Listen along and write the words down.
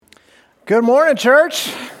Good morning,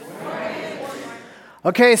 church.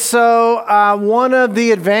 Okay, so one of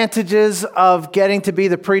the advantages of getting to be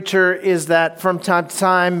the preacher is that from time to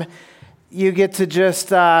time you get to just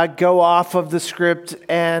go off of the script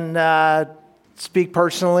and speak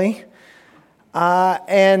personally.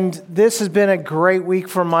 And this has been a great week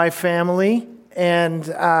for my family. And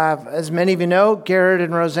as many of you know, Garrett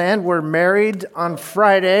and Roseanne were married on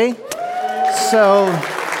Friday. So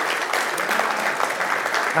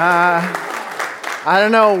I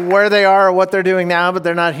don't know where they are or what they're doing now, but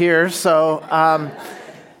they're not here. So, I've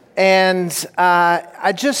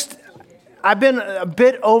been a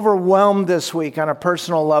bit overwhelmed this week on a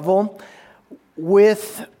personal level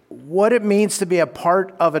with what it means to be a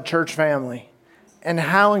part of a church family and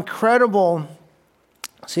how incredible,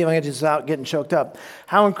 see if I can get this out getting choked up,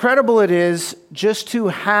 how incredible it is just to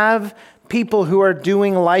have people who are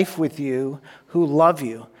doing life with you who love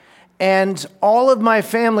you. And all of my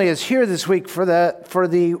family is here this week for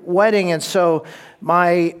the wedding, and so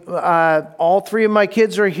all 3 of my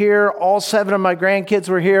kids are here. All 7 of my grandkids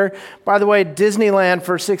were here. By the way, Disneyland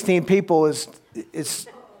for 16 people is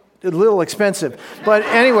a little expensive, but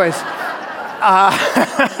anyways,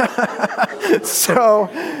 so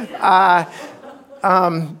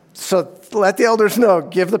let the elders know.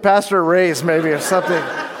 Give the pastor a raise, maybe, or something.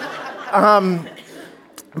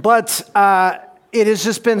 It has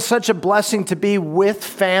just been such a blessing to be with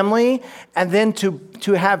family and then to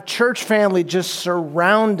have church family just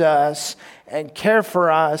surround us and care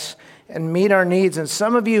for us and meet our needs. And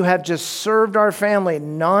some of you have just served our family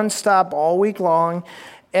nonstop all week long.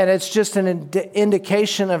 And it's just an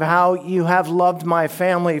indication of how you have loved my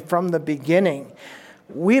family from the beginning.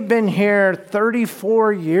 We've been here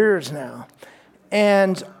 34 years now.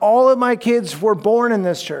 And all of my kids were born in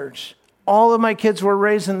this church. All of my kids were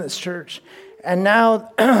raised in this church. And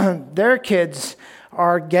now their kids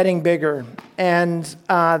are getting bigger, and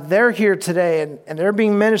they're here today, and they're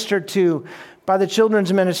being ministered to by the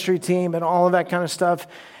children's ministry team and all of that kind of stuff.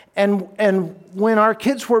 And when our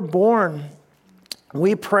kids were born,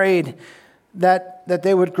 we prayed that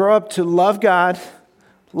they would grow up to love God,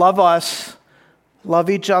 love us,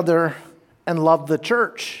 love each other, and love the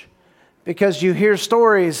church. Because you hear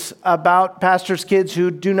stories about pastors' kids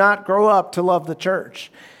who do not grow up to love the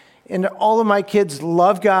church. And all of my kids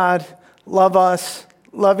love God, love us,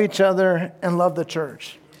 love each other, and love the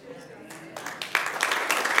church.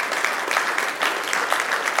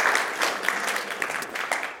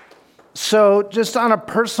 So just on a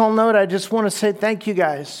personal note, I just want to say thank you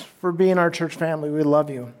guys for being our church family. We love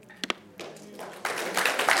you.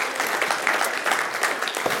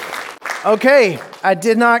 Okay, I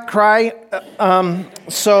did not cry,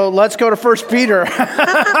 so let's go to 1 Peter.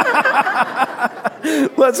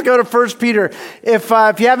 Let's go to 1 Peter. If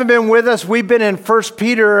you haven't been with us, we've been in 1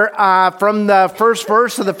 Peter from the first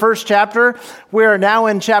verse of the first chapter. We are now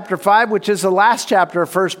in chapter 5, which is the last chapter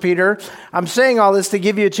of 1 Peter. I'm saying all this to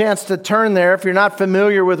give you a chance to turn there if you're not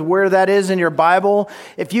familiar with where that is in your Bible.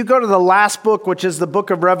 If you go to the last book, which is the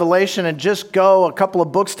book of Revelation, and just go a couple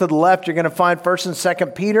of books to the left, you're going to find 1 and 2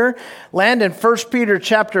 Peter. Land in 1 Peter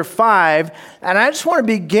chapter 5. And I just want to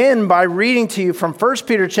begin by reading to you from 1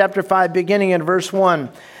 Peter chapter 5, beginning in verse 1.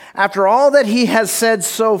 After all that he has said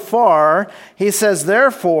so far, he says,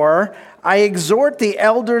 "Therefore, I exhort the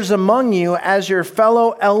elders among you as your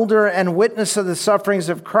fellow elder and witness of the sufferings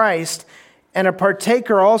of Christ, and a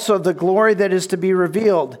partaker also of the glory that is to be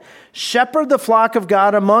revealed. Shepherd the flock of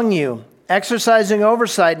God among you, exercising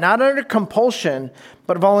oversight, not under compulsion,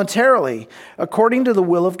 but voluntarily, according to the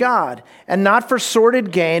will of God, and not for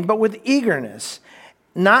sordid gain, but with eagerness,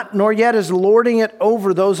 nor yet as lording it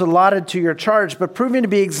over those allotted to your charge, but proving to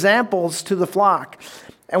be examples to the flock.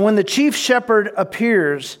 And when the chief shepherd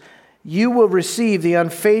appears, you will receive the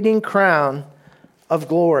unfading crown of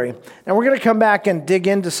glory." And we're going to come back and dig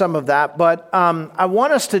into some of that, but I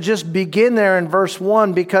want us to just begin there in verse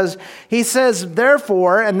 1, because he says,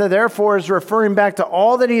 "Therefore," and the "therefore" is referring back to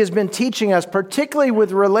all that he has been teaching us, particularly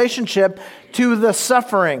with relationship to the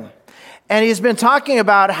suffering. And he's been talking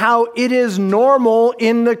about how it is normal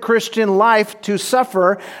in the Christian life to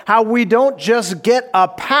suffer, how we don't just get a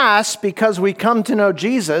pass because we come to know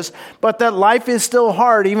Jesus, but that life is still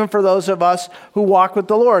hard even for those of us who walk with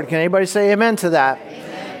the Lord. Can anybody say amen to that? Amen.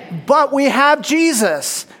 But we have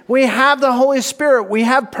Jesus. We have the Holy Spirit. We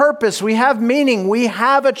have purpose. We have meaning. We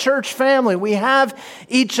have a church family. We have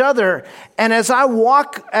each other. And as I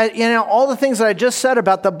walk, all the things that I just said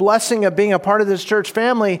about the blessing of being a part of this church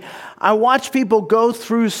family, I watch people go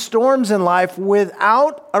through storms in life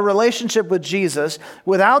without a relationship with Jesus,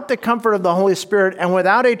 without the comfort of the Holy Spirit, and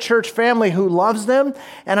without a church family who loves them.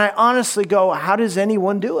 And I honestly go, how does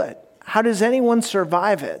anyone do it? How does anyone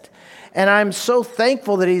survive it? And I'm so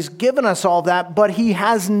thankful that he's given us all that, but he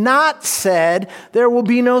has not said there will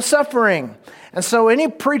be no suffering. And so any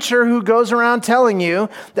preacher who goes around telling you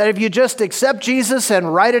that if you just accept Jesus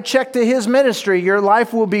and write a check to his ministry, your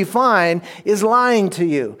life will be fine, is lying to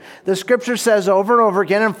you. The scripture says over and over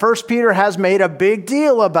again, and 1 Peter has made a big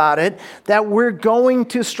deal about it, that we're going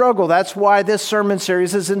to struggle. That's why this sermon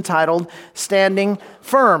series is entitled Standing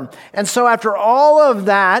Firm. And so after all of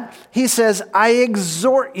that, he says, I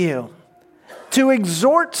exhort you. To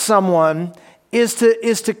exhort someone is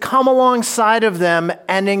to come alongside of them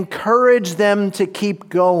and encourage them to keep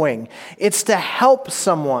going. It's to help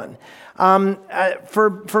someone.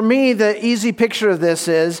 For me, the easy picture of this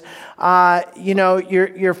is,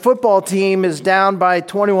 your football team is down by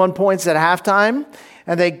 21 points at halftime,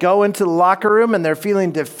 and they go into the locker room and they're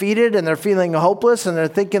feeling defeated and they're feeling hopeless and they're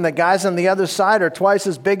thinking the guys on the other side are twice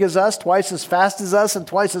as big as us, twice as fast as us, and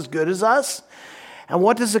twice as good as us. And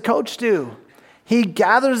what does the coach do? He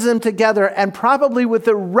gathers them together and probably with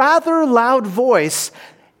a rather loud voice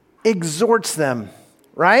exhorts them,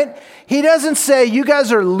 right? He doesn't say, you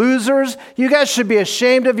guys are losers. You guys should be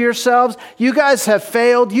ashamed of yourselves. You guys have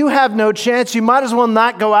failed. You have no chance. You might as well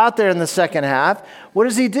not go out there in the second half. What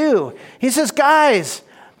does he do? He says, guys,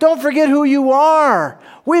 don't forget who you are.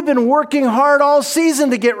 We've been working hard all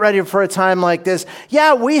season to get ready for a time like this.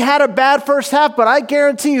 Yeah, we had a bad first half, but I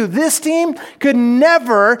guarantee you this team could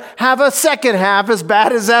never have a second half as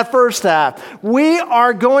bad as that first half. We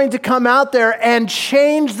are going to come out there and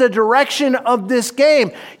change the direction of this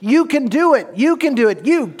game. You can do it. You can do it.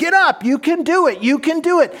 You get up. You can do it. You can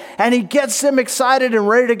do it. And he gets them excited and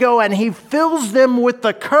ready to go, and he fills them with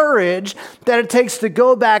the courage that it takes to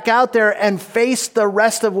go back out there and face the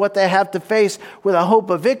rest of what they have to face with a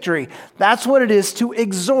hope of victory. That's what it is to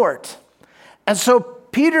exhort. And so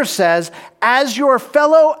Peter says, as your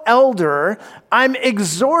fellow elder, I'm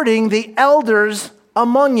exhorting the elders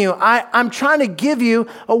among you. I'm trying to give you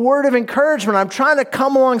a word of encouragement. I'm trying to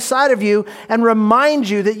come alongside of you and remind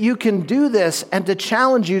you that you can do this and to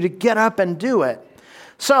challenge you to get up and do it.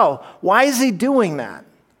 So why is he doing that?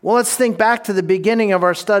 Well, let's think back to the beginning of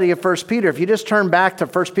our study of 1 Peter. If you just turn back to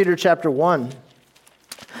 1 Peter chapter 1.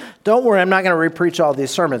 Don't worry, I'm not going to re-preach all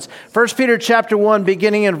these sermons. 1 Peter chapter 1,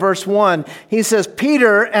 beginning in verse 1, he says,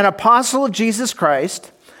 Peter, an apostle of Jesus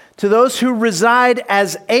Christ, to those who reside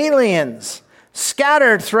as aliens,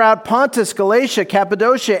 scattered throughout Pontus, Galatia,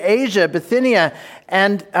 Cappadocia, Asia, Bithynia,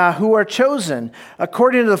 and who are chosen,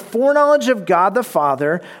 according to the foreknowledge of God the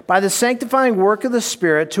Father, by the sanctifying work of the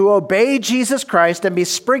Spirit, to obey Jesus Christ and be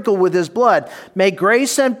sprinkled with his blood. May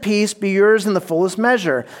grace and peace be yours in the fullest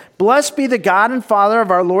measure. Blessed be the God and Father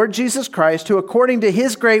of our Lord Jesus Christ, who according to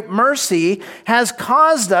his great mercy has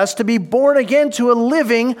caused us to be born again to a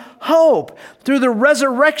living hope, through the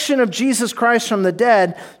resurrection of Jesus Christ from the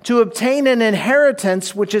dead, to obtain an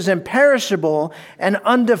inheritance which is imperishable and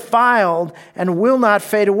undefiled and will not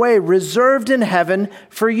fade away, reserved in heaven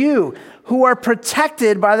for you, who are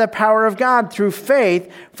protected by the power of God through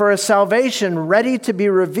faith for a salvation ready to be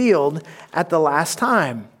revealed at the last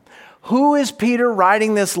time. Who is Peter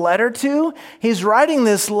writing this letter to? He's writing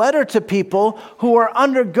this letter to people who are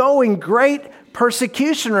undergoing great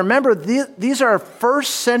persecution. Remember, these are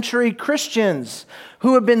first century Christians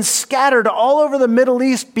who have been scattered all over the Middle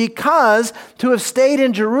East because to have stayed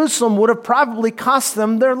in Jerusalem would have probably cost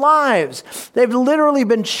them their lives. They've literally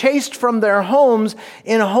been chased from their homes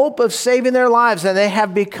in hope of saving their lives, and they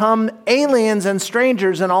have become aliens and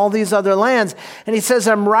strangers in all these other lands. And he says,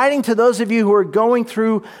 I'm writing to those of you who are going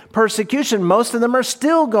through persecution. Most of them are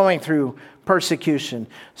still going through persecution.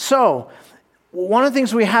 So, one of the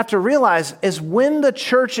things we have to realize is when the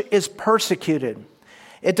church is persecuted,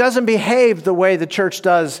 it doesn't behave the way the church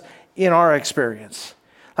does in our experience.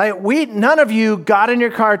 None of you got in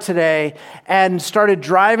your car today and started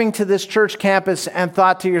driving to this church campus and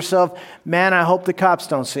thought to yourself, man, I hope the cops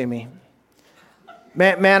don't see me.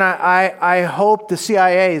 Man, I hope the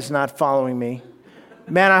CIA is not following me.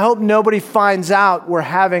 Man, I hope nobody finds out we're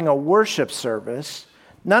having a worship service.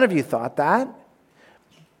 None of you thought that,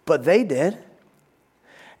 but they did.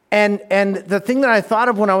 And the thing that I thought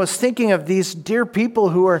of when I was thinking of these dear people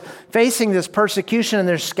who are facing this persecution and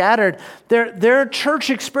they're scattered, their church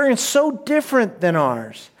experience so different than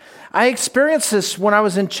ours. I experienced this when I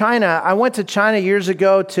was in China. I went to China years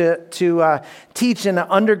ago to teach in an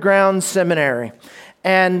underground seminary.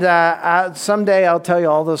 And someday I'll tell you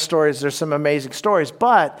all those stories. There's some amazing stories.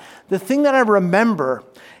 But the thing that I remember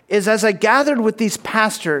is as I gathered with these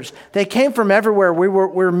pastors, they came from everywhere. We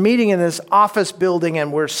were meeting in this office building,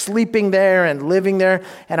 and we're sleeping there and living there.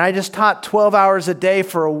 And I just taught 12 hours a day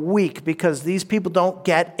for a week because these people don't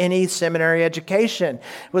get any seminary education.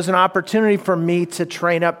 It was an opportunity for me to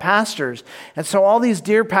train up pastors. And so all these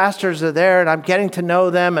dear pastors are there, and I'm getting to know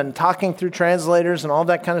them and talking through translators and all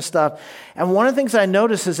that kind of stuff. And one of the things I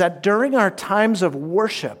noticed is that during our times of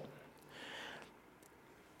worship,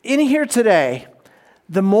 in here today,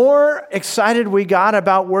 the more excited we got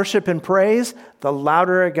about worship and praise, the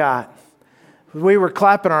louder it got. We were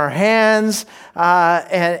clapping our hands,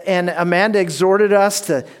 and Amanda exhorted us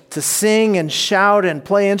to sing and shout and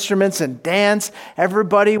play instruments and dance.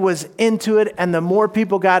 Everybody was into it, and the more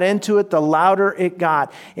people got into it, the louder it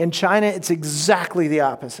got. In China, it's exactly the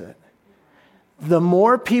opposite. The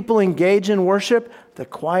more people engage in worship, the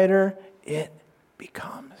quieter it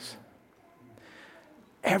becomes.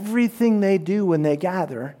 Everything they do when they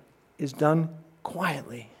gather is done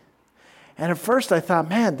quietly. And at first I thought,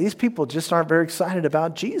 man, these people just aren't very excited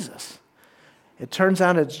about Jesus. It turns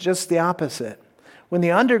out it's just the opposite. When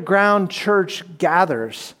the underground church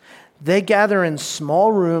gathers, they gather in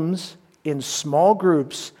small rooms, in small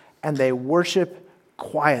groups, and they worship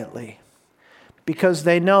quietly because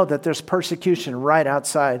they know that there's persecution right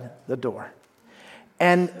outside the door.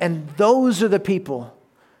 And those are the people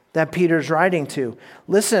that Peter's writing to.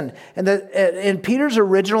 Listen, in Peter's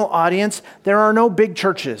original audience, there are no big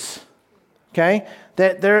churches, okay?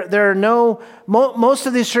 There are no, most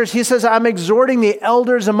of these churches, he says, I'm exhorting the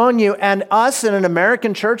elders among you. And us in an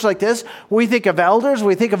American church like this, we think of elders,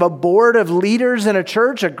 we think of a board of leaders in a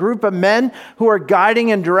church, a group of men who are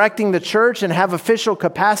guiding and directing the church and have official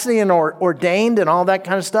capacity and are ordained and all that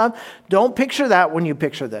kind of stuff. Don't picture that when you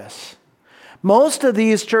picture this. Most of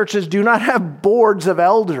these churches do not have boards of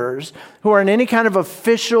elders who are in any kind of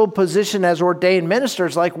official position as ordained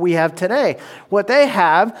ministers like we have today. What they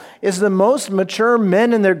have is the most mature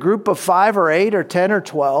men in their group of 5 or 8 or 10 or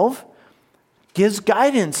 12 gives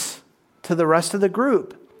guidance to the rest of the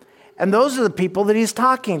group. And those are the people that he's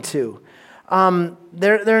talking to.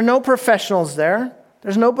 There are no professionals there.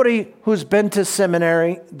 There's nobody who's been to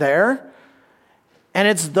seminary there. And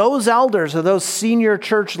it's those elders or those senior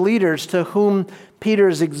church leaders to whom Peter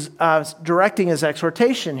is directing his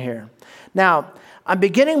exhortation here. Now, I'm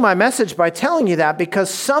beginning my message by telling you that because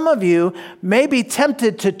some of you may be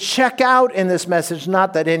tempted to check out in this message.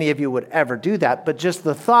 Not that any of you would ever do that, but just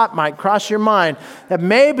the thought might cross your mind that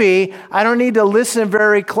maybe I don't need to listen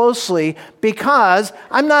very closely because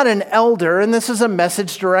I'm not an elder and this is a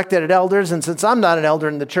message directed at elders. And since I'm not an elder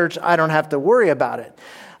in the church, I don't have to worry about it.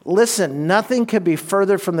 Listen, nothing could be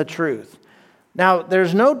further from the truth. Now,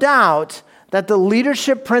 there's no doubt that the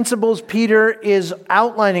leadership principles Peter is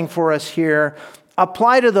outlining for us here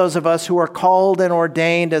apply to those of us who are called and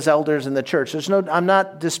ordained as elders in the church. I'm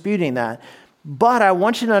not disputing that. But I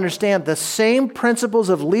want you to understand the same principles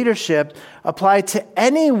of leadership apply to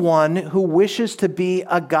anyone who wishes to be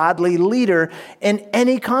a godly leader in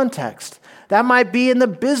any context. That might be in the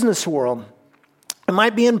business world. It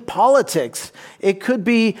might be in politics. It could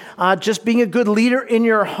be just being a good leader in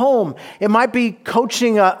your home. It might be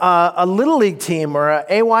coaching a Little League team or a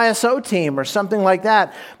AYSO team or something like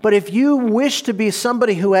that. But if you wish to be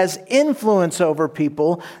somebody who has influence over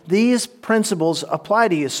people, these principles apply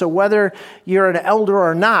to you. So whether you're an elder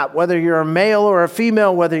or not, whether you're a male or a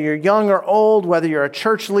female, whether you're young or old, whether you're a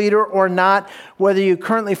church leader or not, whether you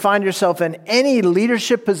currently find yourself in any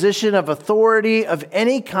leadership position of authority of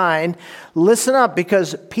any kind, listen up,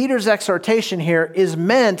 because Peter's exhortation here is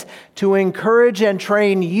meant to encourage and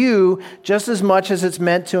train you just as much as it's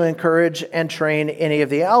meant to encourage and train any of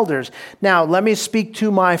the elders. Now, let me speak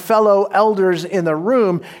to my fellow elders in the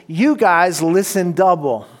room. You guys listen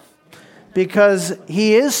double, because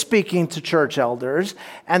he is speaking to church elders,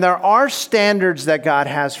 and there are standards that God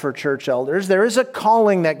has for church elders. There is a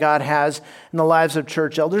calling that God has in the lives of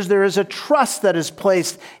church elders. There is a trust that is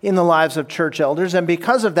placed in the lives of church elders, and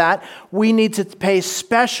because of that, we need to pay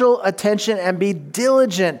special attention and be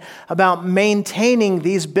diligent about maintaining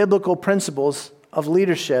these biblical principles of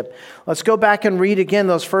leadership. Let's go back and read again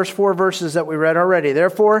those first 4 verses that we read already.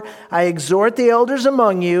 Therefore, I exhort the elders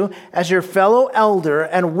among you as your fellow elder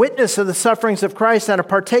and witness of the sufferings of Christ and a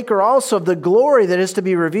partaker also of the glory that is to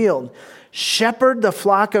be revealed. Shepherd the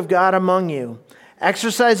flock of God among you,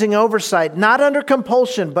 exercising oversight, not under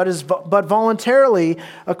compulsion, but voluntarily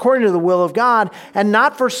according to the will of God, and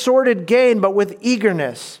not for sordid gain, but with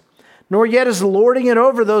eagerness. Nor yet as lording it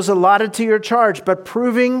over those allotted to your charge, but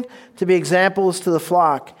proving to be examples to the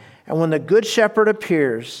flock. And when the good shepherd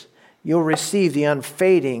appears, you'll receive the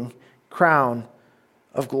unfading crown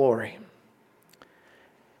of glory.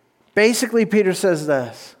 Basically, Peter says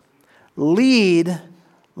this: lead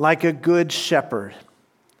like a good shepherd.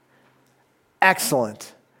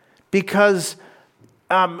 Excellent. Because,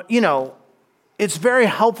 it's very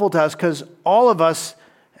helpful to us because all of us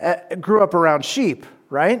grew up around sheep,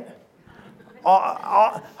 right?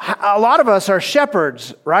 A lot of us are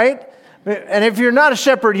shepherds, right? And if you're not a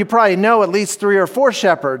shepherd, you probably know at least 3 or 4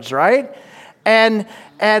 shepherds, right?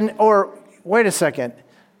 Or wait a second.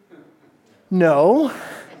 No.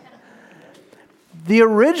 The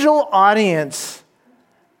original audience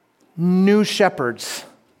knew shepherds.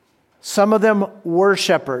 Some of them were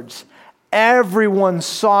shepherds. Everyone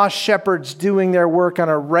saw shepherds doing their work on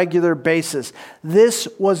a regular basis. This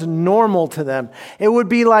was normal to them. It would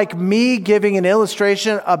be like me giving an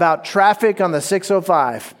illustration about traffic on the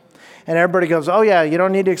 605. And everybody goes, oh yeah, you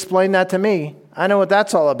don't need to explain that to me. I know what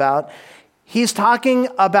that's all about. He's talking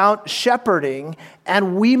about shepherding,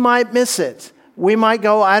 and we might miss it. We might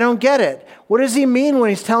go, I don't get it. What does he mean when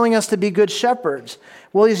he's telling us to be good shepherds?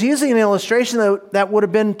 Well, he's using an illustration that would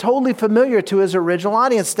have been totally familiar to his original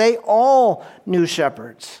audience. They all knew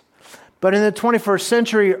shepherds. But in the 21st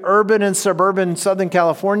century, urban and suburban Southern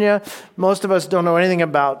California, most of us don't know anything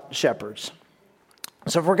about shepherds.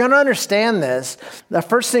 So if we're going to understand this, the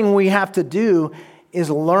first thing we have to do is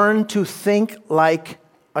learn to think like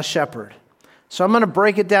a shepherd. So I'm going to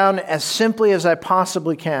break it down as simply as I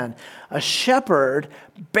possibly can. A shepherd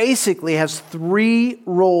basically has 3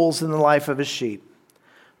 roles in the life of a sheep: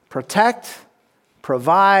 protect,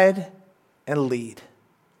 provide, and lead.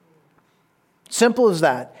 Simple as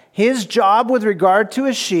that. His job with regard to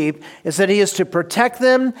his sheep is that he is to protect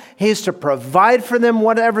them, he is to provide for them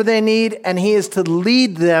whatever they need, and he is to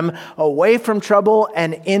lead them away from trouble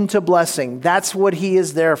and into blessing. That's what he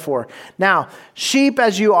is there for. Now, sheep,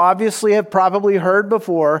 as you obviously have probably heard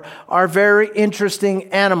before, are very interesting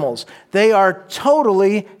animals. They are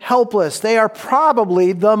totally helpless. They are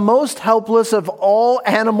probably the most helpless of all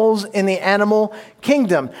animals in the animal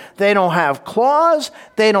kingdom. They don't have claws,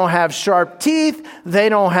 they don't have sharp teeth, they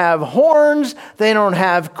don't have horns, they don't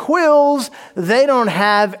have quills, they don't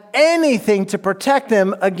have anything to protect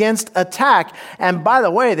them against attack. And by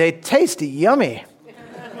the way, they taste yummy.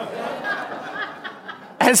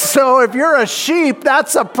 And so if you're a sheep,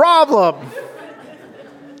 that's a problem.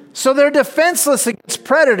 So they're defenseless against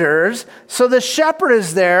predators. So the shepherd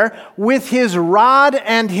is there with his rod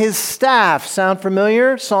and his staff. Sound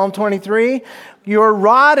familiar? Psalm 23. Your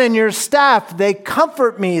rod and your staff, they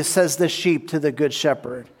comfort me, says the sheep to the good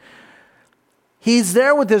shepherd. He's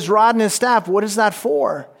there with his rod and his staff. What is that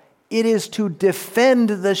for? It is to defend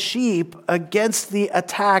the sheep against the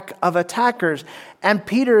attack of attackers. And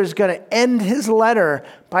Peter is going to end his letter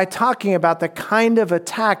by talking about the kind of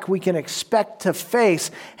attack we can expect to face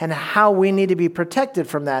and how we need to be protected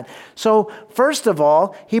from that. So first of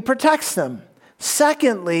all, he protects them.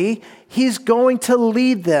 Secondly, he's going to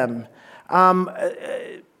lead them.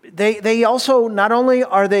 They also, not only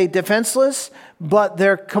are they defenseless, but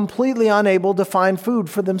they're completely unable to find food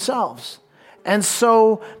for themselves. And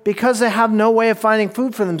so, because they have no way of finding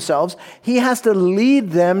food for themselves, he has to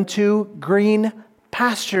lead them to green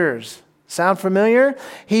pastures. Sound familiar?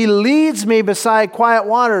 He leads me beside quiet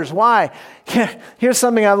waters. Why? Here's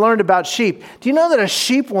something I learned about sheep. Do you know that a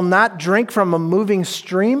sheep will not drink from a moving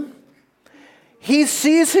stream? He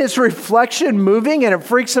sees his reflection moving and it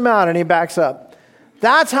freaks him out and he backs up.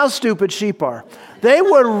 That's how stupid sheep are. They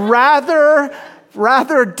would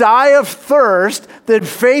rather die of thirst than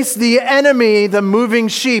face the enemy, the moving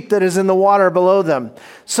sheep that is in the water below them.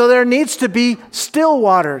 So there needs to be still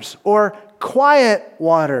waters or quiet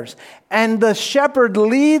waters. And the shepherd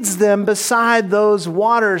leads them beside those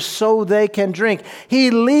waters so they can drink.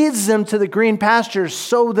 He leads them to the green pastures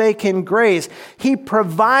so they can graze. He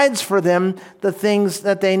provides for them the things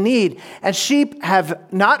that they need. And sheep have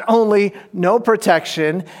not only no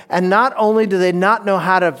protection, and not only do they not know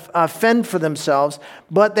how to fend for themselves,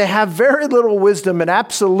 but they have very little wisdom and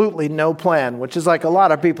absolutely no plan, which is like a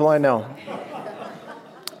lot of people I know.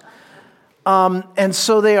 And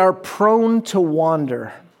so they are prone to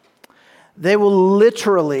wander. They will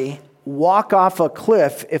literally walk off a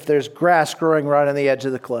cliff if there's grass growing right on the edge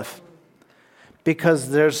of the cliff. Because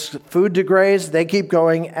there's food to graze, they keep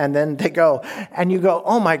going, and then they go. And you go,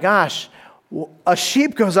 oh my gosh, a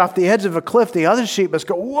sheep goes off the edge of a cliff, the other sheep must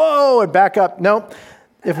go, whoa, and back up. Nope.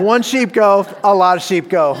 If one sheep go, a lot of sheep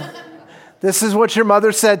go. This is what your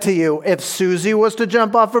mother said to you. If Susie was to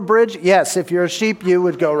jump off a bridge, yes, if you're a sheep, you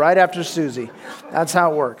would go right after Susie. That's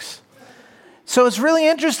how it works. So it's really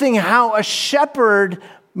interesting how a shepherd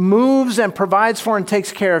moves and provides for and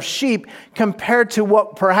takes care of sheep compared to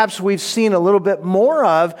what perhaps we've seen a little bit more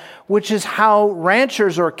of, which is how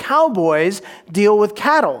ranchers or cowboys deal with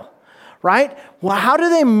cattle, right? Well, how do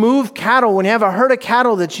they move cattle when you have a herd of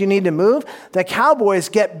cattle that you need to move? The cowboys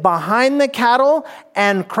get behind the cattle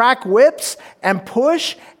and crack whips and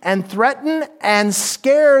push and threaten and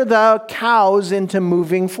scare the cows into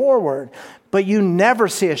moving forward. But you never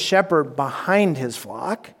see a shepherd behind his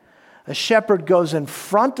flock. A shepherd goes in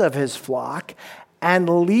front of his flock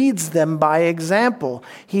and leads them by example.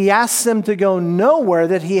 He asks them to go nowhere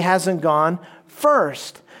that he hasn't gone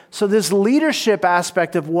first. So this leadership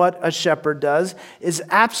aspect of what a shepherd does is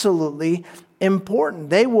absolutely important.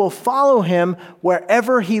 They will follow him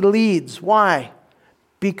wherever he leads. Why?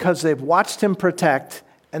 Because they've watched him protect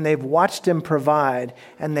and they've watched him provide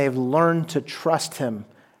and they've learned to trust him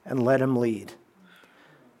and let him lead.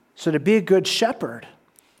 So to be a good shepherd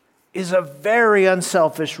is a very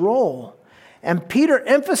unselfish role. And Peter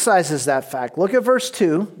emphasizes that fact. Look at verse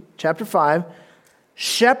 2, chapter 5.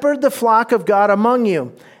 Shepherd the flock of God among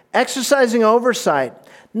you, exercising oversight,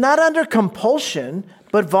 not under compulsion,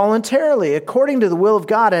 but voluntarily, according to the will of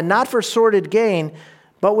God, and not for sordid gain,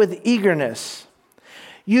 but with eagerness.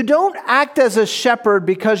 You don't act as a shepherd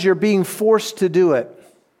because you're being forced to do it.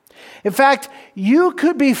 In fact, you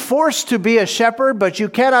could be forced to be a shepherd, but you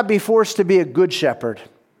cannot be forced to be a good shepherd.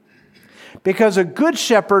 Because a good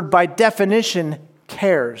shepherd, by definition,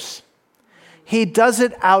 cares. He does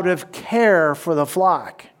it out of care for the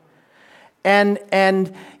flock.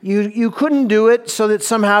 And you couldn't do it so that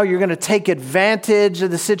somehow you're going to take advantage of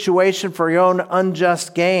the situation for your own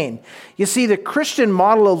unjust gain. You see, the Christian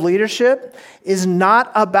model of leadership is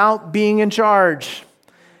not about being in charge.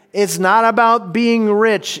 It's not about being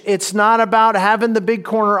rich. It's not about having the big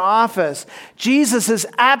corner office. Jesus is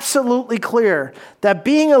absolutely clear that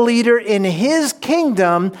being a leader in his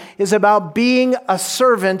kingdom is about being a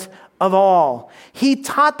servant of all. He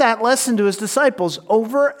taught that lesson to his disciples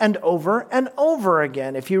over and over and over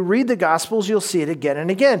again. If you read the Gospels, you'll see it again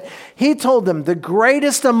and again. He told them, the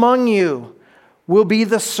greatest among you will be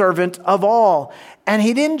the servant of all. And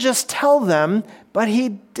he didn't just tell them, but he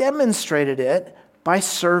demonstrated it by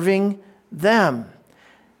serving them.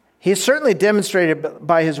 He certainly demonstrated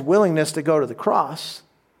by his willingness to go to the cross,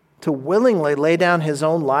 to willingly lay down his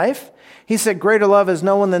own life. He said, greater love is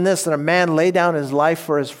no one than this, that a man lay down his life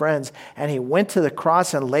for his friends. And he went to the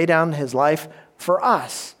cross and laid down his life for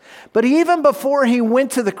us. But even before he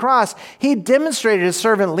went to the cross, he demonstrated his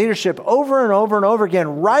servant leadership over and over and over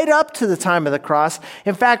again, right up to the time of the cross.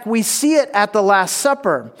 In fact, we see it at the Last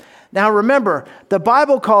Supper. Now remember, the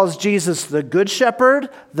Bible calls Jesus the Good Shepherd,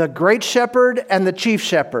 the Great Shepherd, and the Chief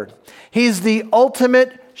Shepherd. He's the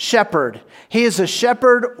ultimate shepherd. He is a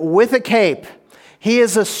shepherd with a cape. He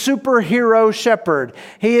is a superhero shepherd.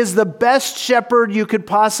 He is the best shepherd you could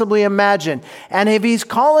possibly imagine. And if he's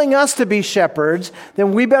calling us to be shepherds,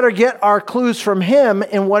 then we better get our clues from him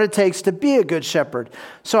in what it takes to be a good shepherd.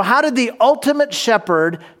 So how did the ultimate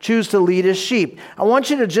shepherd choose to lead his sheep? I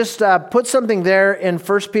want you to just put something there in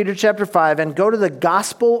 1 Peter chapter 5 and go to the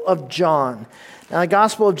Gospel of John. Now, the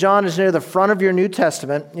Gospel of John is near the front of your New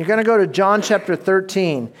Testament. You're going to go to John chapter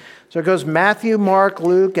 13. So it goes Matthew, Mark,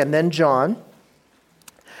 Luke, and then John.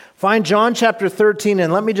 Find John chapter 13,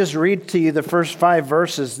 and let me just read to you the first 5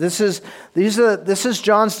 verses. This is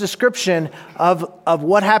John's description of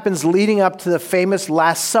what happens leading up to the famous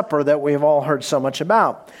Last Supper that we've all heard so much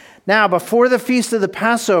about. Now, before the feast of the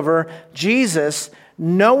Passover, Jesus,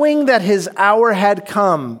 knowing that his hour had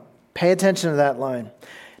come, pay attention to that line,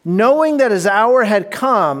 knowing that his hour had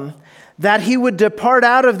come, that he would depart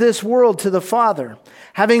out of this world to the Father.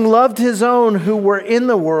 Having loved his own who were in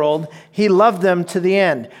the world, he loved them to the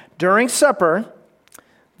end. During supper,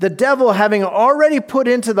 the devil, having already put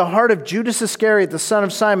into the heart of Judas Iscariot, the son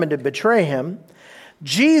of Simon, to betray him,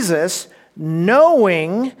 Jesus,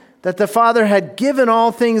 knowing that the Father had given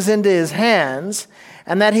all things into his hands,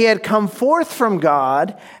 and that he had come forth from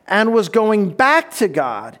God and was going back to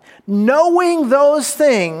God, knowing those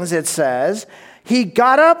things, it says, he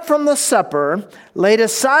got up from the supper, laid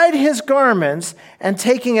aside his garments, and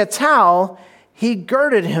taking a towel, he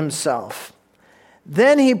girded himself.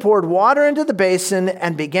 Then he poured water into the basin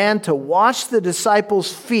and began to wash the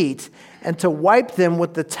disciples' feet and to wipe them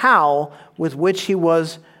with the towel with which he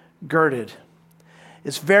was girded.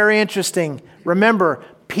 It's very interesting. Remember,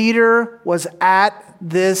 Peter was at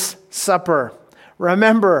this supper.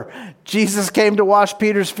 Remember, Jesus came to wash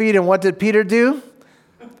Peter's feet, and what did Peter do?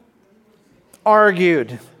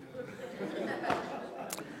 Argued.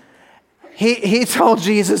 he told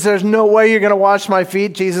Jesus, there's no way you're going to wash my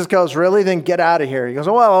feet. Jesus goes, really? Then get out of here. He goes,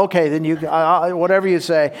 well, okay, then you, whatever you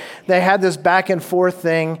say. They had this back and forth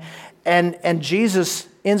thing, and Jesus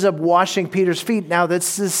ends up washing Peter's feet. Now,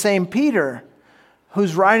 that's the same Peter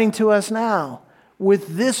who's writing to us now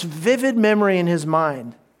with this vivid memory in his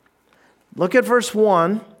mind. Look at verse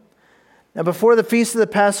 1. Now, before the feast of the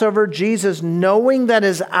Passover, Jesus, knowing that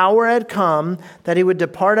his hour had come, that he would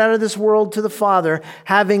depart out of this world to the Father,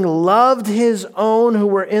 having loved his own who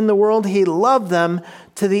were in the world, he loved them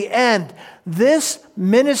to the end. This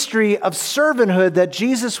ministry of servanthood that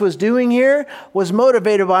Jesus was doing here was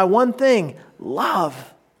motivated by one thing: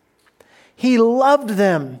 love. He loved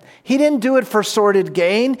them. He didn't do it for sordid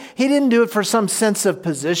gain. He didn't do it for some sense of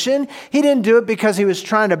position. He didn't do it because he was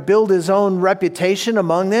trying to build his own reputation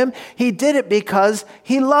among them. He did it because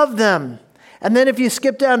he loved them. And then if you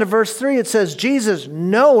skip down to verse 3, it says, Jesus,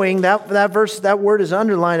 knowing, that word is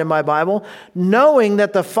underlined in my Bible, knowing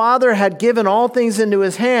that the Father had given all things into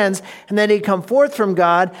his hands and that he'd come forth from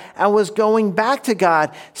God and was going back to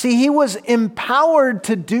God. See, he was empowered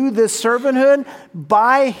to do this servanthood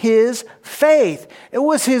by his faith. It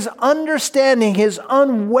was his understanding, his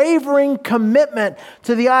unwavering commitment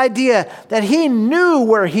to the idea that he knew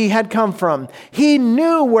where he had come from. He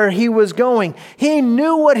knew where he was going. He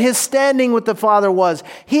knew what his standing with the Father was.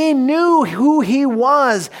 He knew who he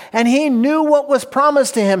was, and he knew what was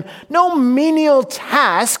promised to him. No menial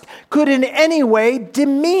task could in any way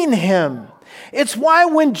demean him. It's why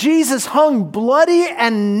when Jesus hung bloody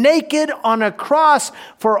and naked on a cross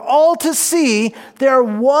for all to see, there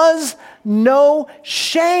was no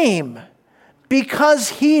shame, because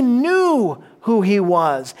he knew who he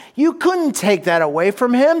was. You couldn't take that away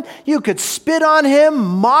from him. You could spit on him,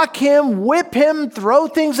 mock him, whip him, throw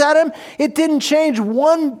things at him. It didn't change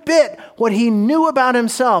one bit what he knew about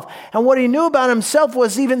himself. And what he knew about himself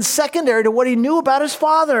was even secondary to what he knew about his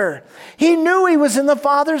Father. He knew he was in the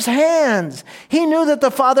Father's hands. He knew that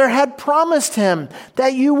the Father had promised him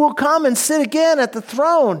that you will come and sit again at the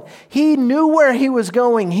throne. He knew where he was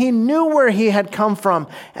going. He knew where he had come from.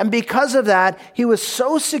 And because of that, he was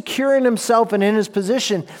so secure in himself and in his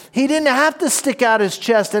position, he didn't have to stick out his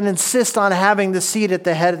chest and insist on having the seat at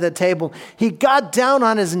the head of the table. He got down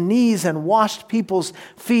on his knees and washed people's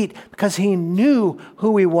feet because he knew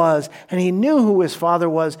who he was, and he knew who his Father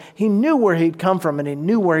was. He knew where he'd come from, and he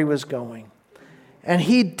knew where he was going. And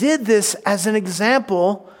he did this as an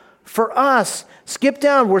example for us. Skip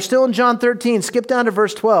down. We're still in John 13. Skip down to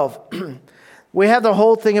verse 12. We have the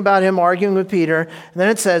whole thing about him arguing with Peter. And then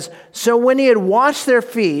it says, so when he had washed their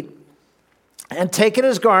feet and taken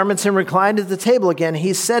his garments and reclined at the table again,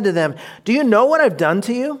 he said to them, do you know what I've done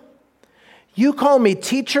to you? You call me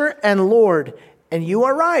teacher and Lord, and you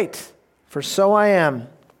are right, for so I am.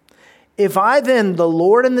 If I then, the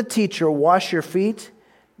Lord and the teacher, wash your feet,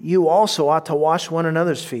 you also ought to wash one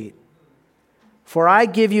another's feet. For I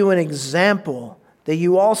give you an example that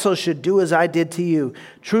you also should do as I did to you.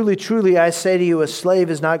 Truly, truly, I say to you, a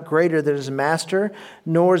slave is not greater than his master,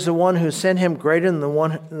 nor is the one who sent him greater than the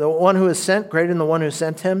one who is sent greater than the one who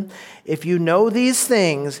sent him. If you know these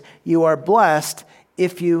things, you are blessed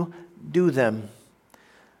if you do them.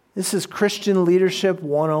 This is Christian Leadership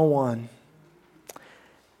 101.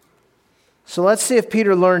 So let's see if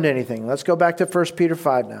Peter learned anything. Let's go back to 1 Peter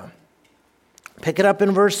 5 now. Pick it up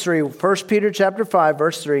in verse 3. 1 Peter chapter 5,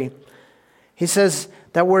 verse 3. He says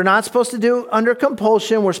that we're not supposed to do it under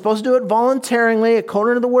compulsion. We're supposed to do it voluntarily,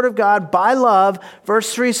 according to the Word of God, by love.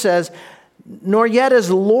 Verse 3 says, nor yet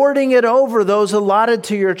as lording it over those allotted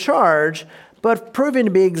to your charge, but proving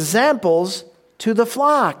to be examples to the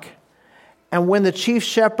flock. And when the chief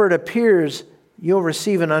shepherd appears, you'll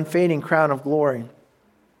receive an unfading crown of glory.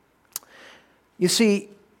 You see,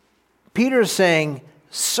 Peter's saying,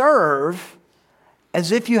 serve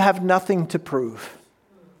as if you have nothing to prove.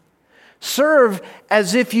 Serve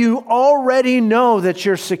as if you already know that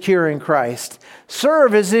you're secure in Christ.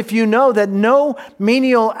 Serve as if you know that no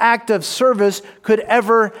menial act of service could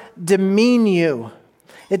ever demean you.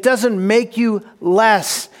 It doesn't make you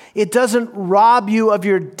less. It doesn't rob you of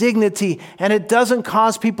your dignity, and it doesn't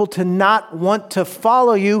cause people to not want to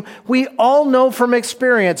follow you. We all know from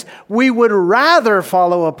experience, we would rather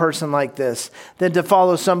follow a person like this than to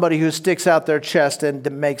follow somebody who sticks out their chest and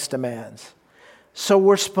makes demands. So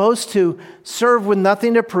we're supposed to serve with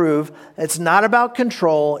nothing to prove. It's not about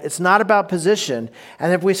control. It's not about position.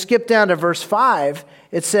 And if we skip down to verse 5,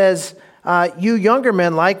 it says, you younger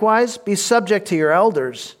men likewise, be subject to your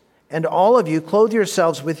elders. And all of you clothe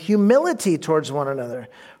yourselves with humility towards one another.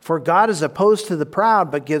 For God is opposed to the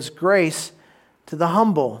proud, but gives grace to the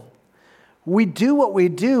humble. We do what we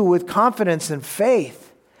do with confidence and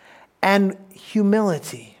faith. and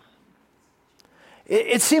humility.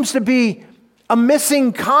 It seems to be a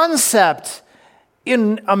missing concept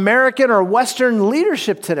in American or Western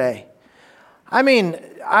leadership today. I mean,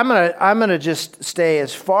 I'm gonna just stay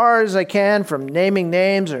as far as I can from naming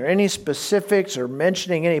names or any specifics or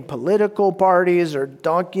mentioning any political parties or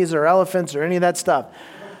donkeys or elephants or any of that stuff.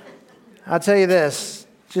 I'll tell you this,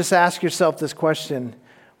 just ask yourself this question.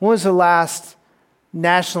 When was the last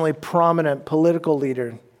nationally prominent political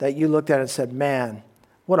leader that you looked at and said, man,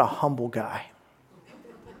 what a humble guy?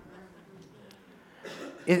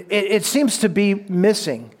 It seems to be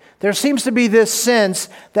missing. There seems to be this sense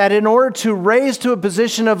that in order to raise to a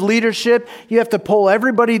position of leadership, you have to pull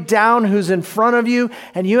everybody down who's in front of you,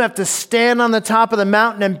 and you have to stand on the top of the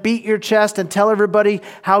mountain and beat your chest and tell everybody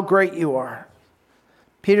how great you are.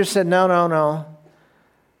 Peter said, no.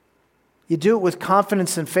 You do it with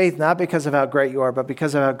confidence and faith, not because of how great you are, but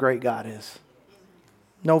because of how great God is.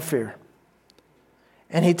 No fear.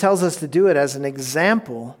 And he tells us to do it as an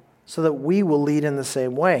example so that we will lead in the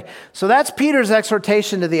same way. So that's Peter's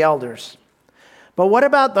exhortation to the elders. But what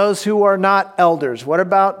about those who are not elders? What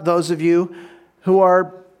about those of you who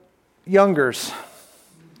are youngers?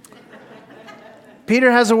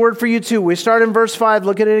 Peter has a word for you too. We start in verse 5.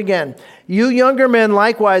 Look at it again. You younger men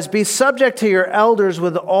likewise be subject to your elders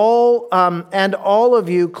with all of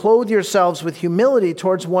you clothe yourselves with humility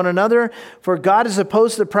towards one another. For God is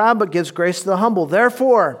opposed to the proud but gives grace to the humble.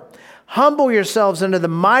 Therefore, humble yourselves under the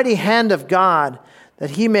mighty hand of God,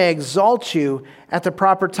 that he may exalt you at the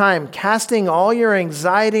proper time, casting all your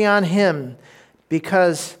anxiety on him,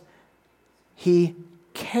 because he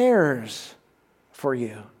cares for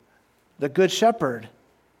you. The good shepherd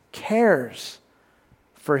cares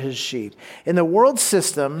for his sheep. In the world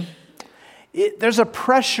system, there's a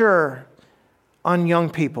pressure on young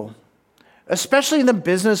people, especially in the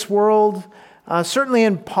business world, certainly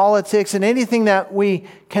in politics and anything that we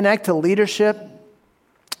connect to leadership.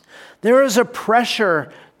 There is a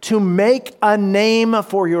pressure to make a name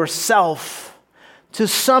for yourself, to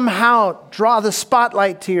somehow draw the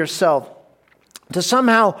spotlight to yourself, to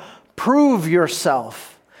somehow prove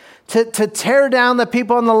yourself, to tear down the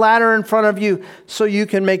people on the ladder in front of you so you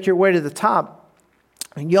can make your way to the top.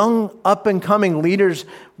 Young up-and-coming leaders,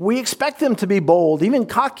 we expect them to be bold, even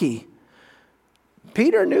cocky.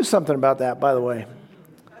 Peter knew something about that, by the way.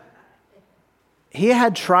 He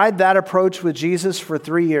had tried that approach with Jesus for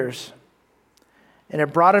 3 years, and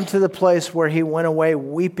it brought him to the place where he went away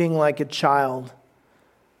weeping like a child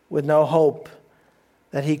with no hope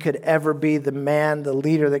that he could ever be the man, the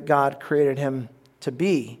leader that God created him to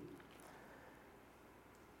be.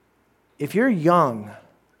 If you're young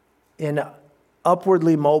and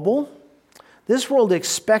upwardly mobile, this world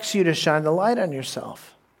expects you to shine the light on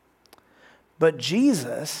yourself. But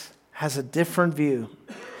Jesus has a different view.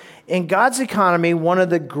 In God's economy, one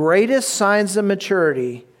of the greatest signs of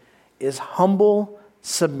maturity is humble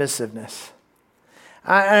submissiveness.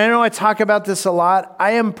 I know I talk about this a lot.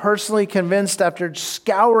 I am personally convinced, after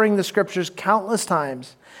scouring the scriptures countless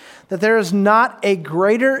times, that there is not a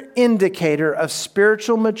greater indicator of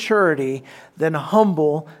spiritual maturity than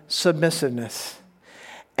humble submissiveness.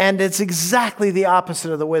 And it's exactly the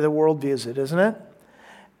opposite of the way the world views it, isn't it?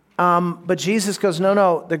 But Jesus goes,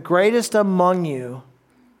 no, the greatest among you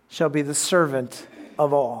shall be the servant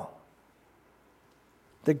of all.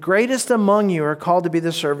 The greatest among you are called to be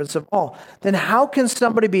the servants of all. Then how can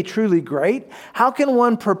somebody be truly great? How can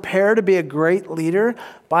one prepare to be a great leader?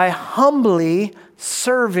 By humbly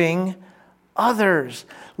serving others.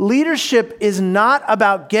 Leadership is not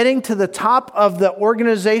about getting to the top of the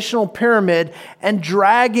organizational pyramid and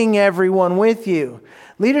dragging everyone with you.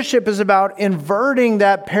 Leadership is about inverting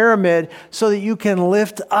that pyramid so that you can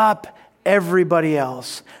lift up everybody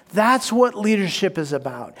else. That's what leadership is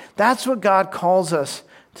about. That's what God calls us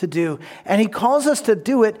to do. And he calls us to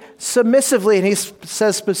do it submissively. And he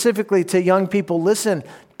says specifically to young people, listen,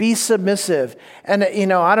 be submissive. And,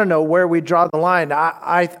 I don't know where we draw the line.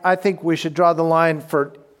 I think we should draw the line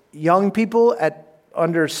for young people at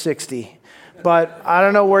under 60. But I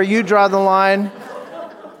don't know where you draw the line.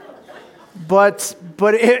 But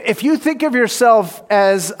if you think of yourself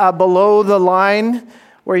as below the line,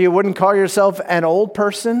 where you wouldn't call yourself an old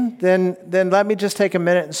person, then let me just take a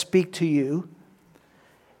minute and speak to you.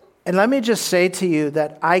 And let me just say to you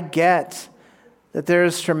that I get that there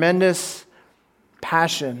is tremendous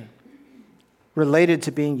passion related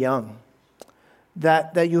to being young.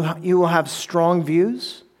 That you will have strong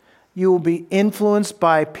views. You will be influenced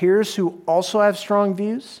by peers who also have strong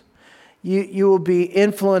views. You will be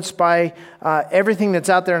influenced by everything that's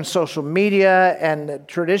out there in social media and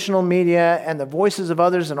traditional media and the voices of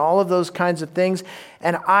others and all of those kinds of things.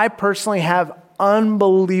 And I personally have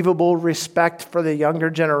unbelievable respect for the younger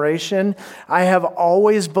generation. I have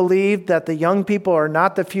always believed that the young people are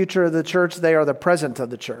not the future of the church, they are the present of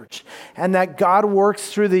the church. And that God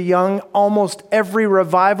works through the young. Almost every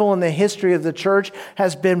revival in the history of the church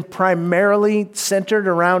has been primarily centered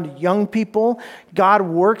around young people. God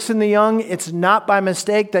works in the young. It's not by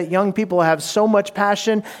mistake that young people have so much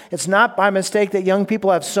passion. It's not by mistake that young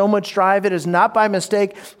people have so much drive. It is not by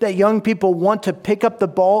mistake that young people want to pick up the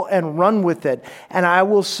ball and run with it. And I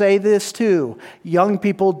will say this too, young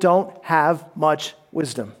people don't have much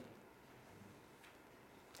wisdom.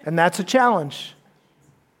 And that's a challenge.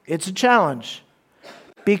 It's a challenge.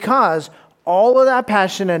 Because all of that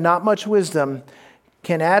passion and not much wisdom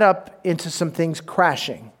can add up into some things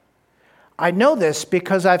crashing. I know this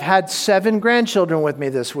because I've had 7 grandchildren with me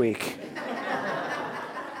this week.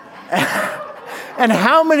 And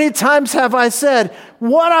how many times have I said,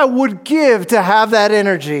 what I would give to have that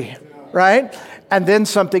energy, right? And then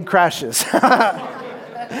something crashes.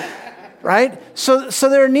 Right? So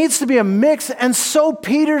there needs to be a mix. And so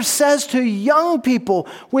Peter says to young people,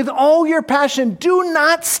 with all your passion, do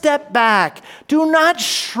not step back. Do not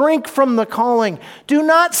shrink from the calling. Do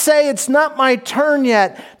not say, it's not my turn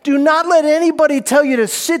yet. Do not let anybody tell you to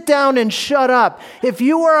sit down and shut up. If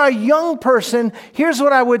you are a young person, here's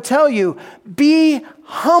what I would tell you. Be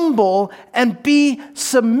humble and be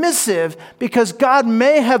submissive, because God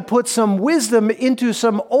may have put some wisdom into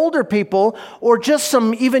some older people or just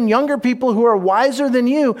some even younger people who are wiser than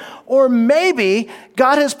you. Or maybe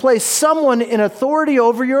God has placed someone in authority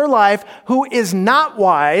over your life who is not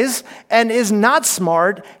wise and is not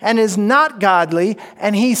smart and is not godly,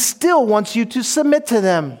 and he still wants you to submit to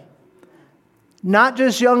them. Not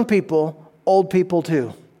just young people, old people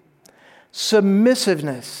too.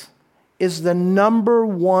 Submissiveness is the number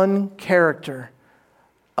one character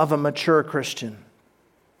of a mature Christian.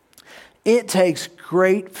 It takes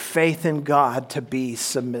great faith in God to be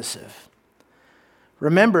submissive.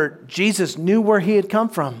 Remember, Jesus knew where he had come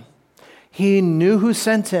from. He knew who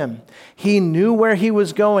sent him. He knew where he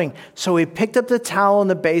was going. So he picked up the towel and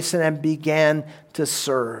the basin and began to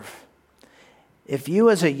serve. If you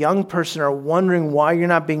as a young person are wondering why you're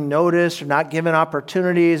not being noticed or not given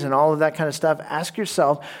opportunities and all of that kind of stuff, ask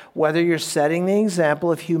yourself whether you're setting the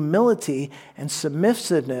example of humility and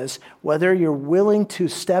submissiveness, whether you're willing to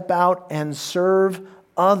step out and serve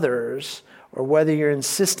others, or whether you're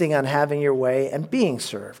insisting on having your way and being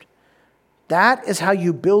served. That is how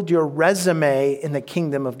you build your resume in the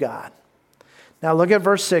kingdom of God. Now look at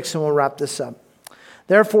verse 6 and we'll wrap this up.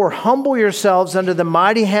 Therefore, humble yourselves under the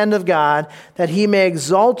mighty hand of God, that he may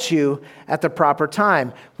exalt you at the proper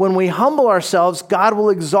time. When we humble ourselves, God will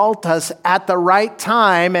exalt us at the right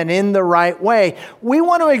time and in the right way. We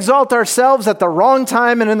want to exalt ourselves at the wrong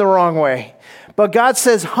time and in the wrong way. But God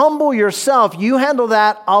says, humble yourself. You handle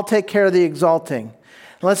that, I'll take care of the exalting.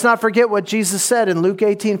 Let's not forget what Jesus said in Luke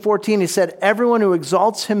 18:14. He said, everyone who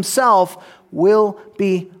exalts himself will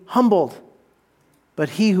be humbled,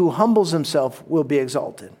 but he who humbles himself will be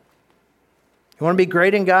exalted. You want to be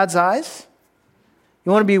great in God's eyes?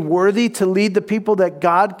 You want to be worthy to lead the people that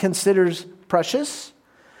God considers precious?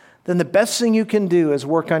 Then the best thing you can do is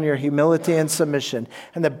work on your humility and submission.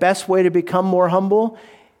 And the best way to become more humble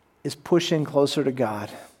is push in closer to God.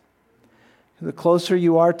 The closer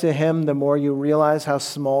you are to him, the more you realize how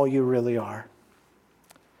small you really are.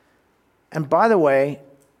 And by the way,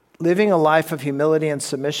 living a life of humility and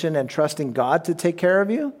submission and trusting God to take care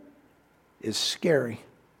of you is scary.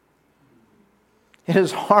 It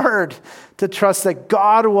is hard to trust that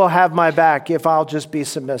God will have my back if I'll just be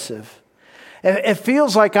submissive. It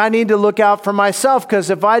feels like I need to look out for myself,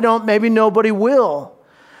 because if I don't, maybe nobody will.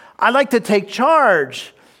 I like to take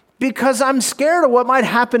charge because I'm scared of what might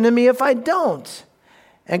happen to me if I don't.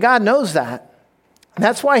 And God knows that. And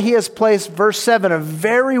that's why he has placed verse 7, a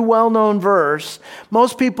very well-known verse.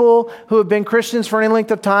 Most people who have been Christians for any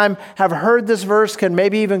length of time have heard this verse, can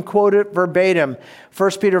maybe even quote it verbatim.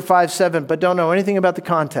 1 Peter 5:7, but don't know anything about the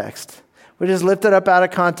context. We just lift it up out of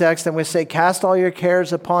context and we say, cast all your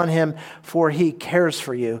cares upon him, for he cares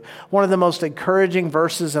for you. One of the most encouraging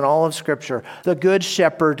verses in all of Scripture. The good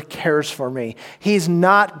shepherd cares for me. He's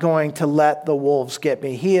not going to let the wolves get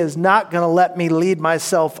me. He is not going to let me lead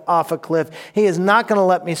myself off a cliff. He is not going to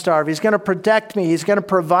let me starve. He's going to protect me. He's going to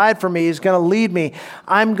provide for me. He's going to lead me.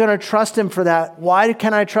 I'm going to trust him for that. Why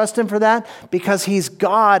can I trust him for that? Because he's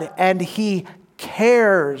God and he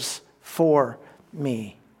cares for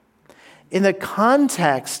me. In the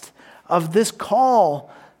context of this call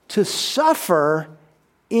to suffer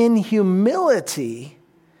in humility,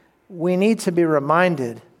 we need to be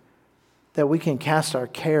reminded that we can cast our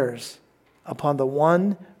cares upon the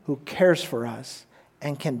one who cares for us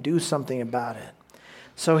and can do something about it.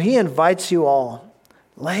 So he invites you all,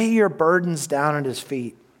 lay your burdens down at his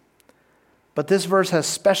feet. But this verse has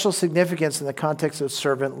special significance in the context of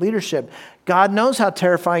servant leadership. God knows how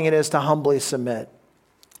terrifying it is to humbly submit.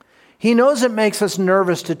 He knows it makes us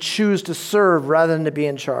nervous to choose to serve rather than to be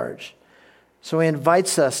in charge. So he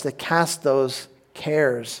invites us to cast those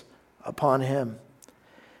cares upon him.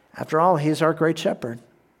 After all, he's our great shepherd.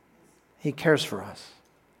 He cares for us.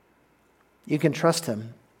 You can trust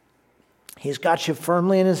him. He's got you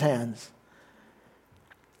firmly in his hands.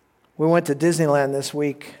 We went to Disneyland this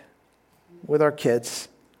week with our kids.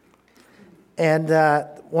 And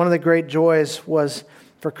one of the great joys was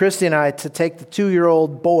for Christy and I to take the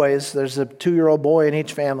 2-year-old boys, there's a 2-year-old boy in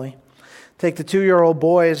each family, take the 2-year-old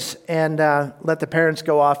boys and let the parents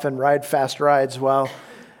go off and ride fast rides while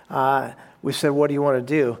we said, what do you want to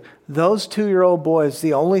do? Those 2-year-old boys,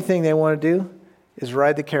 the only thing they want to do is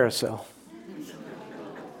ride the carousel.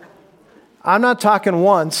 I'm not talking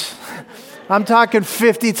once. I'm talking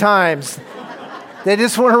 50 times. They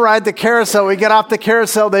just want to ride the carousel. We get off the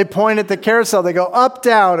carousel. They point at the carousel. They go up,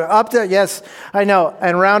 down, up, down. Yes, I know.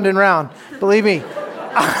 And round. Believe me,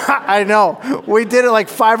 I know. We did it like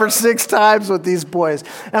 5 or 6 times with these boys.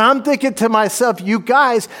 And I'm thinking to myself, you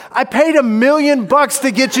guys, I paid $1 million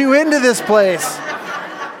to get you into this place.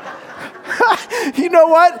 You know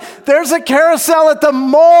what? There's a carousel at the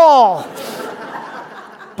mall.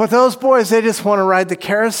 But those boys, they just want to ride the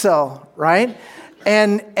carousel, right?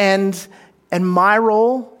 And my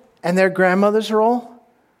role and their grandmother's role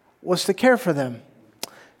was to care for them.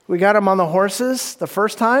 We got them on the horses the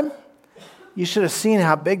first time. You should have seen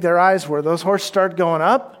how big their eyes were. Those horses started going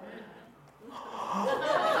up.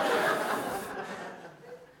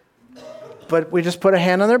 But we just put a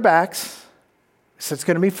hand on their backs. Said, it's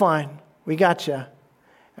going to be fine. We got you.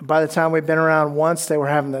 And by the time we'd been around once, they were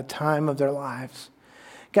having the time of their lives.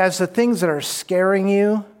 Guys, the things that are scaring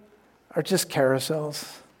you are just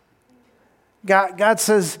carousels. God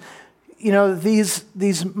says, you know, these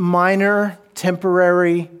minor,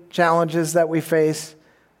 temporary challenges that we face,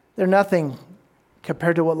 they're nothing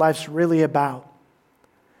compared to what life's really about.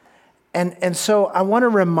 And so I want to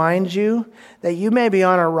remind you that you may be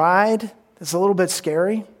on a ride that's a little bit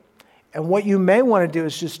scary, and what you may want to do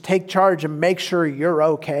is just take charge and make sure you're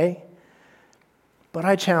okay. But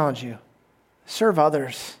I challenge you, serve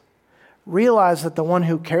others. Realize that the one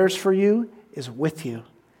who cares for you is with you,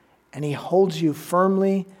 and he holds you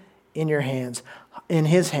firmly in your hands, in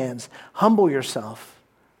his hands. Humble yourself.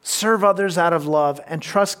 Serve others out of love and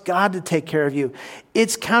trust God to take care of you.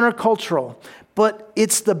 It's countercultural, but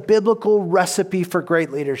it's the biblical recipe for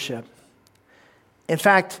great leadership. In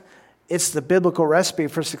fact, it's the biblical recipe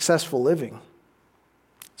for successful living.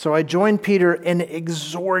 So I join Peter in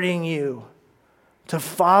exhorting you to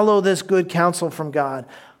follow this good counsel from God.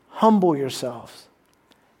 Humble yourselves.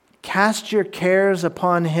 Cast your cares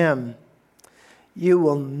upon him. You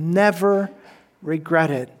will never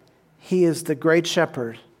regret it. He is the great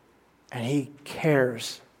shepherd, and he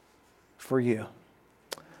cares for you.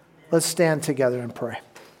 Let's stand together and pray.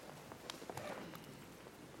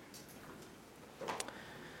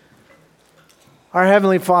 Our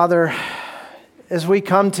Heavenly Father, as we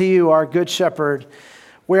come to you, our good shepherd,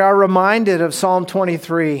 we are reminded of Psalm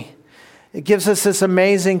 23. It gives us this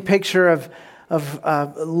amazing picture of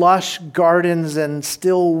lush gardens and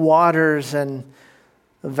still waters and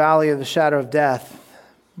the valley of the shadow of death.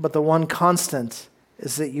 But the one constant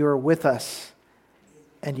is that you are with us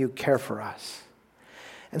and you care for us.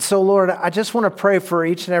 And so, Lord, I just want to pray for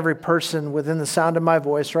each and every person within the sound of my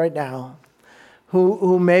voice right now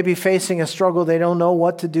who may be facing a struggle they don't know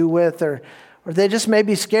what to do with, or they just may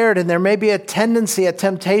be scared, and there may be a tendency, a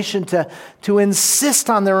temptation to insist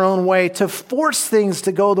on their own way, to force things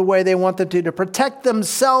to go the way they want them to protect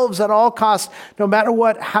themselves at all costs, no matter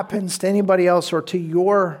what happens to anybody else or to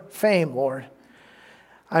your fame, Lord.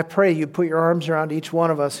 I pray you put your arms around each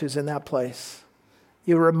one of us who's in that place.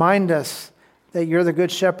 You remind us that you're the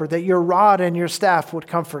good shepherd, that your rod and your staff would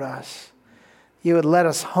comfort us. You would let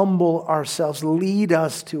us humble ourselves, lead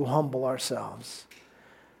us to humble ourselves,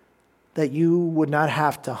 that you would not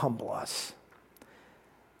have to humble us.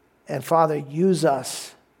 And Father, use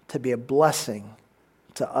us to be a blessing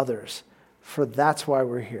to others, for that's why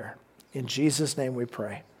we're here. In Jesus' name we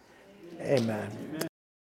pray. Amen.